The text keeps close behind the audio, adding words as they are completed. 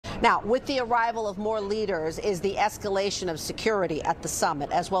Now, with the arrival of more leaders is the escalation of security at the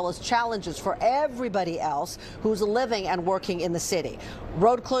summit, as well as challenges for everybody else who's living and working in the city.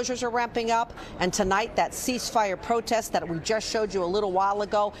 Road closures are ramping up, and tonight that ceasefire protest that we just showed you a little while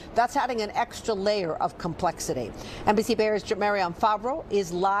ago, that's adding an extra layer of complexity. NBC Bay Area's Marianne Favro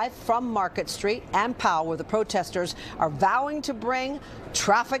is live from Market Street and Powell, where the protesters are vowing to bring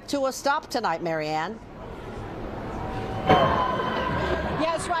traffic to a stop tonight. Marianne.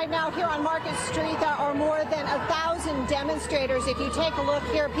 Yes, right now here on Market Street there are more than 1,000 demonstrators. If you take a look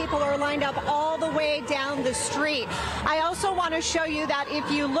here, people are lined up all the way down the street. I also want to show you that if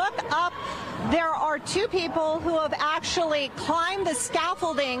you look up, there are two people who have actually climbed the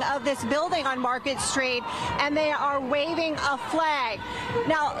scaffolding of this building on Market Street, and they are waving a flag.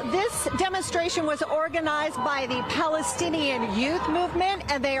 Now, this demonstration was organized by the Palestinian Youth Movement,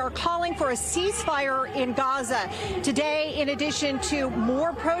 and they are calling for a ceasefire in Gaza. Today, in addition to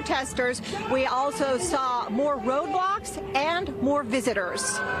more protesters, we also saw more roadblocks and more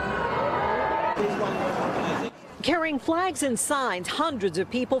visitors. Carrying flags and signs, hundreds of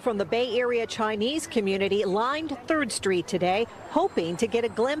people from the Bay Area Chinese community lined 3rd Street today, hoping to get a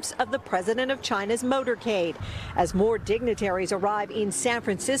glimpse of the president of China's motorcade. As more dignitaries arrive in San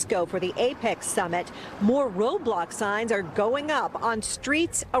Francisco for the APEC summit, more roadblock signs are going up on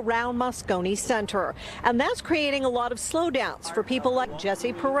streets around Moscone Center. And that's creating a lot of slowdowns for people like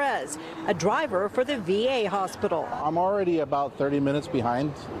Jesse Perez, a driver for the VA hospital. I'm already about 30 minutes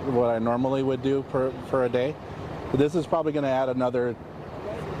behind what I normally would do for a day. This is probably going to add another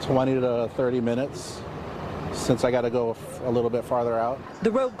 20 to 30 minutes since I got to go a little bit farther out.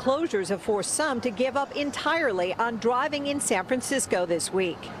 The road closures have forced some to give up entirely on driving in San Francisco this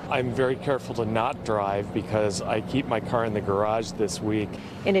week. I'm very careful to not drive because I keep my car in the garage this week.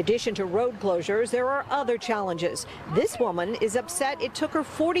 In addition to road closures, there are other challenges. This woman is upset it took her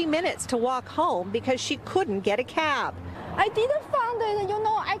 40 minutes to walk home because she couldn't get a cab. I didn't find it,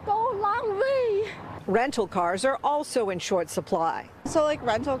 I go a long way. Rental cars are also in short supply. So like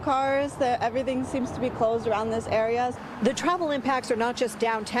rental cars, everything seems to be closed around this area. The travel impacts are not just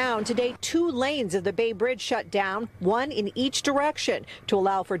downtown. Today, 2 lanes of the Bay Bridge shut down, one in each direction, to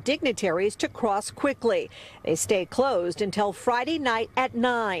allow for dignitaries to cross quickly. They stay closed until Friday night at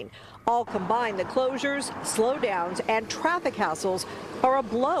 9. All combined, the closures, slowdowns, and traffic hassles are a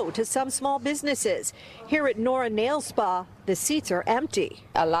blow to some small businesses. Here at Nora Nail Spa, the seats are empty.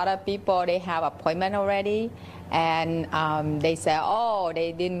 A lot of people, they have appointment already, and they say, oh,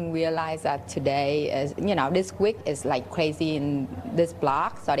 they didn't realize that today is, this week is like crazy in this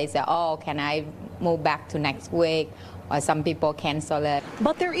block. So they say, oh, can I move back to next week? Or some people cancel it.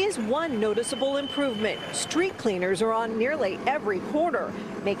 But there is one noticeable improvement. Street cleaners are on nearly every corner,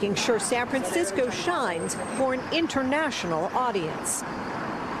 making sure San Francisco shines for an international audience.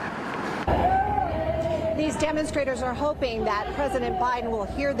 These demonstrators are hoping that President Biden will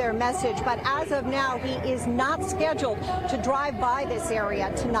hear their message, but as of now, he is not scheduled to drive by this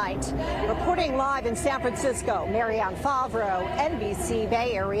area tonight. Reporting live in San Francisco, Marianne Favro, NBC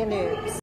Bay Area News.